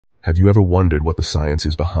Have you ever wondered what the science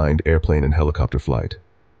is behind airplane and helicopter flight?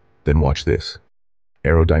 Then watch this.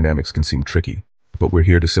 Aerodynamics can seem tricky, but we're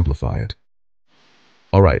here to simplify it.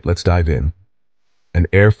 Alright, let's dive in. An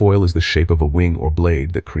airfoil is the shape of a wing or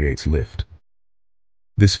blade that creates lift.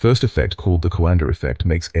 This first effect, called the Coanda effect,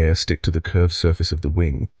 makes air stick to the curved surface of the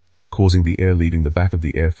wing, causing the air leaving the back of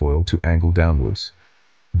the airfoil to angle downwards,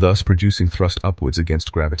 thus producing thrust upwards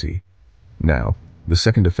against gravity. Now, the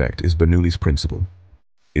second effect is Bernoulli's principle.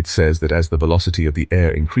 It says that as the velocity of the air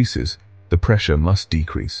increases, the pressure must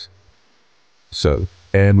decrease. So,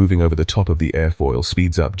 air moving over the top of the airfoil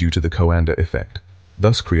speeds up due to the Coanda effect,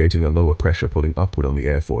 thus creating a lower pressure pulling upward on the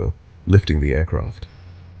airfoil, lifting the aircraft.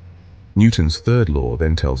 Newton's third law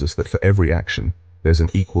then tells us that for every action, there's an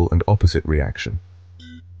equal and opposite reaction.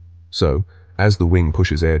 So, as the wing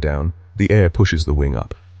pushes air down, the air pushes the wing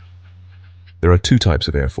up. There are two types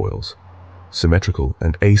of airfoils: symmetrical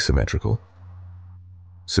and asymmetrical.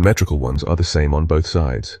 Symmetrical ones are the same on both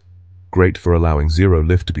sides, great for allowing zero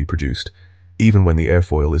lift to be produced, even when the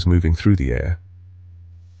airfoil is moving through the air.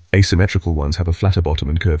 Asymmetrical ones have a flatter bottom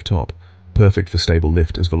and curved top, perfect for stable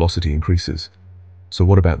lift as velocity increases. So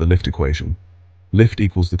what about the lift equation? Lift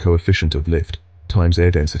equals the coefficient of lift times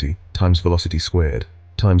air density times velocity squared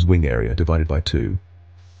times wing area divided by 2.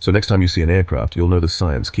 So next time you see an aircraft, you'll know the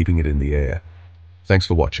science keeping it in the air. Thanks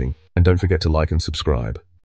for watching, and don't forget to like and subscribe.